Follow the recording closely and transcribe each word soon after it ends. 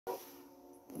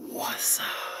What's up?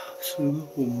 Slow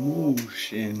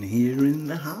motion here in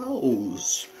the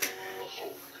house.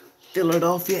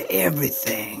 Philadelphia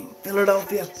everything.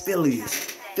 Philadelphia Phillies.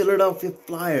 Philadelphia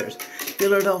Flyers.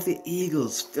 Philadelphia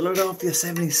Eagles. Philadelphia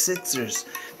 76ers.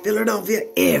 Philadelphia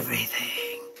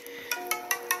everything.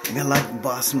 I got like the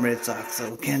Boston Red Sox,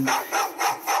 so my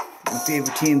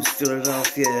favorite team's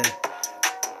Philadelphia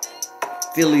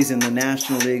Phillies in the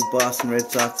National League, Boston Red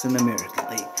Sox in the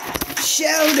American League.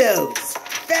 Shoutouts!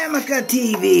 Famicom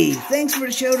TV! Thanks for the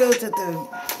shoutouts at the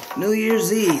New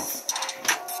Year's Eve.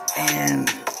 And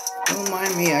don't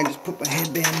mind me, I just put my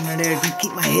headband in there to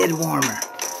keep my head warmer.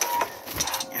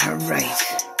 Alright.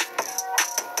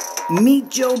 Meet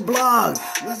Joe Blog.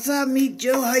 What's up, Meet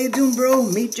Joe? How you doing, bro?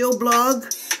 Meet Joe Blog.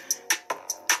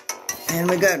 And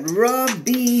we got Rob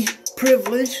B.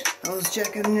 Privilege. I was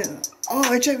checking.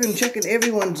 I'm checking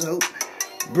everyone's out.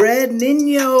 Brad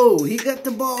Nino. He got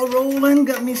the ball rolling.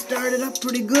 Got me started up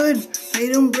pretty good. How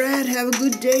you doing, Brad? Have a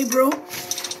good day, bro.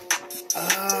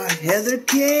 Heather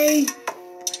K.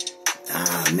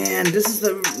 Man, this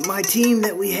is my team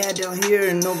that we had down here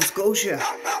in Nova Scotia.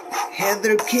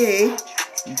 Heather K.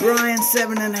 Brian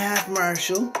 7.5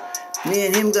 Marshall. Me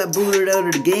and him got booted out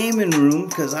of the gaming room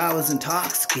because I was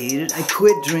intoxicated. I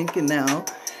quit drinking now.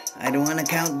 I don't want to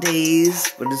count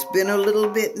days, but it's been a little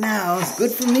bit now. It's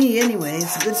good for me anyway.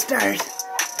 It's a good start.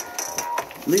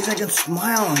 At least I can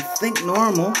smile and think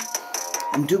normal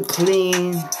and do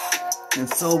clean and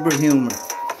sober humor.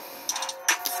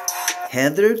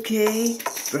 Heather K.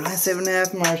 Brian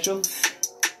 7.5 Marshall.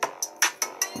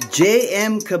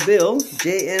 J.M. Cabill.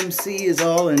 JMC is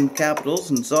all in capitals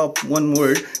and it's all one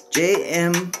word.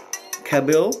 J.M.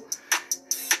 Cabill.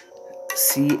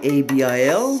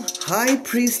 C-A-B-I-L. High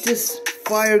Priestess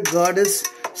Fire Goddess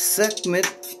Sekhmet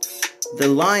the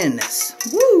Lioness.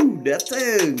 Woo! That's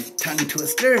a tongue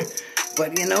twister.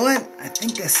 But you know what? I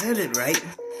think I said it right.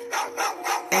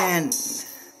 And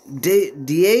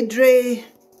Deidre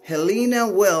Helena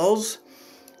Wells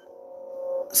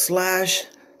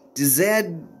 /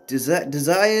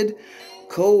 Desired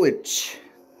Kowich.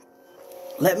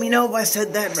 Let me know if I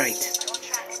said that right.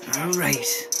 Alright.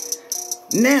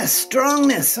 Ness,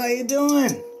 Strongness, how you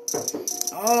doing?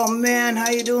 Oh man, how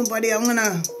you doing, buddy? I'm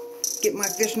gonna get my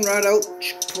fishing rod out,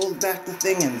 pull back the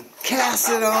thing and cast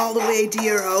it all the way to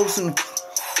your house and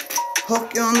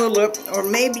hook you on the lip, or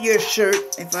maybe your shirt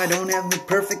if I don't have the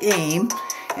perfect aim,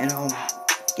 and I'll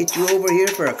get you over here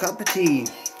for a cup of tea.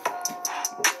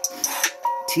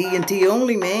 Tea and tea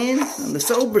only, man, on the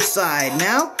sober side.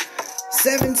 Now,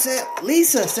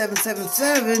 Lisa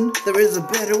 777, there is a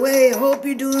better way. I hope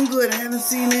you're doing good. I haven't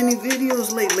seen any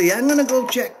videos lately. I'm gonna go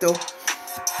check though.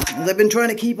 I've been trying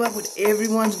to keep up with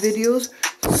everyone's videos.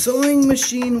 Sewing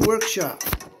Machine Workshop.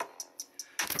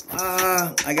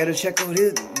 I gotta check out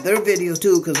their video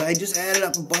too, because I just added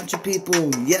up a bunch of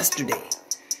people yesterday.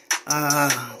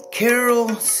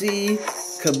 Carol C.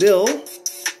 Cabill.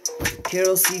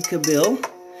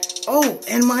 Oh,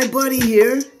 and my buddy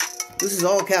here. This is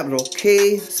all capital.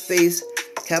 K space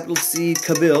capital C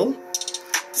Cabill.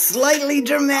 Slightly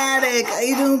dramatic. How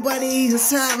you doing, buddy? What's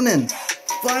happening?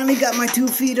 Finally got my 2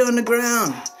 feet on the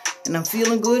ground. And I'm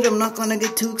feeling good. I'm not going to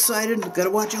get too excited. Gotta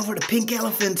watch out for the pink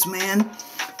elephants, man.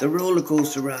 The roller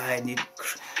coaster ride. You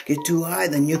get too high,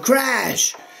 then you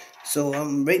crash. So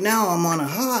right now I'm on a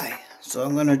high. So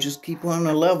I'm going to just keep on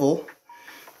a level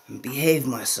and behave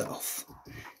myself.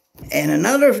 And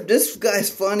this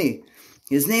guy's funny.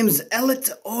 His name is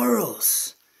Alex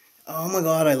Oros. Oh my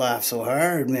god, I laughed so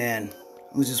hard, man.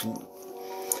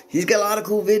 He's got a lot of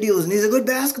cool videos, and he's a good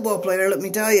basketball player, let me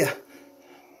tell you.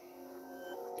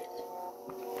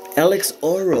 Alex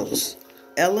Oros.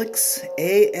 Alex,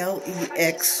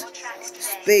 A-L-E-X,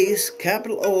 space,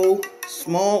 capital O,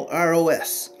 small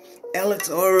R-O-S. Alex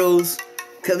Oros,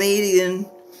 comedian.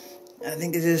 I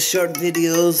think it is short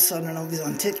videos. I don't know if he's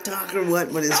on TikTok or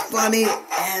what, but it's funny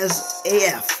as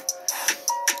AF.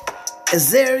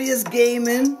 Azarius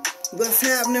Gaming. What's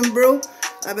happening, bro?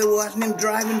 I've been watching him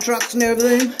driving trucks and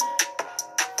everything.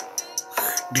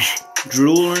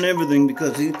 Drooling and everything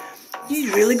because he's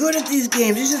really good at these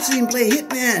games. You should see him play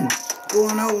Hitman.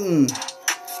 Going out and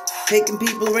taking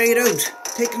people right out.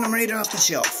 Taking them right off the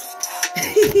shelf.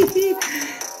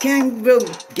 Can't go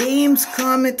games,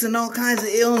 comics, and all kinds of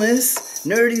illness.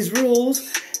 Nerdy's Rules.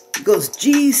 It goes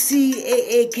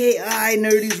GCAAKI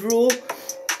Nerdy's Rule.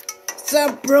 What's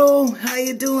up, bro? How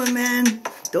you doing, man?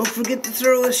 Don't forget to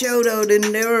throw a shout out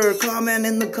in there or comment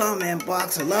in the comment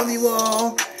box. I love you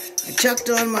all. I chucked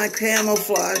on my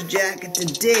camouflage jacket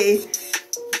today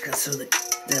so that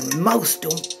the mouse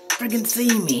don't friggin'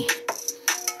 see me.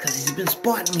 Because he's been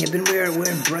spotting me. I've been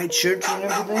wearing bright shirts and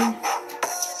everything.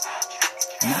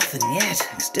 Nothing yet.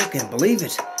 I still can't believe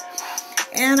it.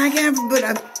 And I can't, but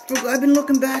I've been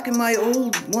looking back at my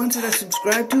old ones that I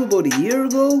subscribed to about a year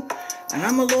ago, and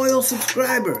I'm a loyal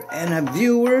subscriber and a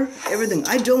viewer, everything.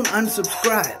 I don't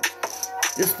unsubscribe.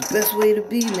 This is the best way to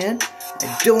be, man.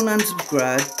 I don't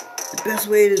unsubscribe. The best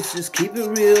way to just keep it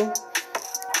real.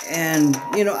 And,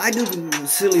 you know, I do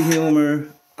silly humor.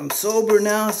 I'm sober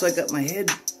now, so I got my 2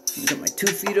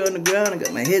 feet on the ground. I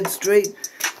got my head straight.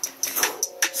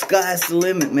 Sky's the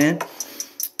limit, man.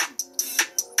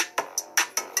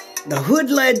 The Hood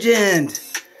Legend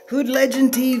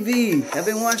TV. I've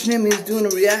been watching him. He was doing a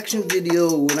reaction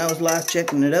video when I was last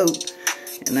checking it out,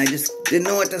 and I just didn't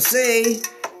know what to say.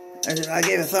 I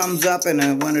gave a thumbs up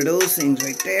and one of those things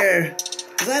right there,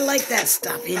 because I like that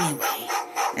stuff anyway.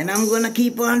 And I'm gonna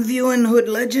keep on viewing Hood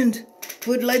Legend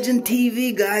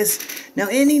TV, guys. Now,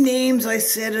 any names I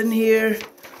said in here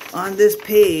on this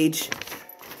page,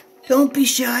 don't be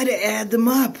shy to add them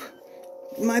up.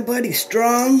 My buddy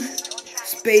Strong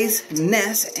space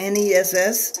Ness,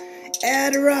 Ness,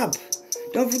 add her up.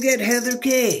 Don't forget Heather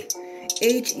K,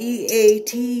 Heather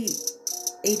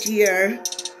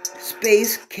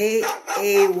space Kaye,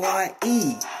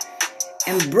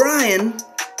 and Brian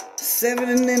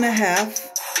 7.5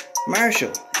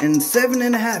 Marshall, and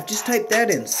 7.5. Just type that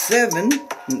in. 7,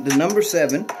 the number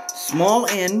 7, small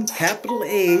n, capital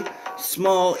A,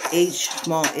 small h,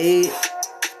 small a,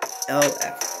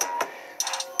 LF.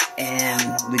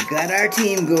 And we got our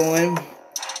team going,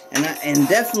 and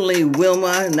definitely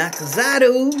Wilma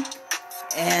Nakazato,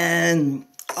 and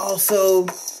also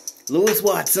Lewis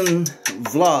Watson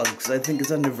Vlogs. I think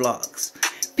it's under Vlogs.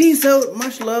 Peace out,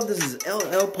 much love. This is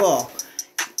LL Paul.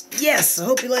 Yes, I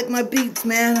hope you like my beats,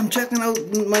 man. I'm checking out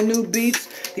my new beats.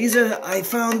 I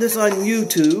found this on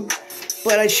YouTube,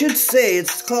 but I should say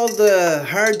it's called the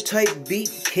Hard Type Beat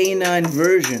K9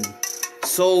 version.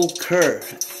 Soul,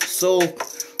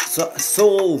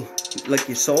 like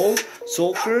your soul,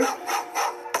 Soulker,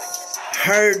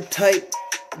 Hard Type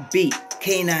Beat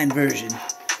K9 version.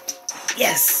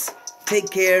 Yes, take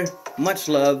care, much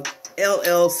love,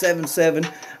 LL77.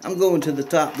 I'm going to the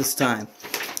top this time.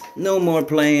 No more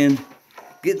playing,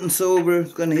 getting sober,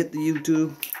 gonna hit the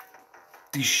YouTube.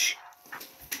 The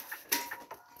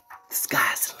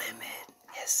sky's the limit.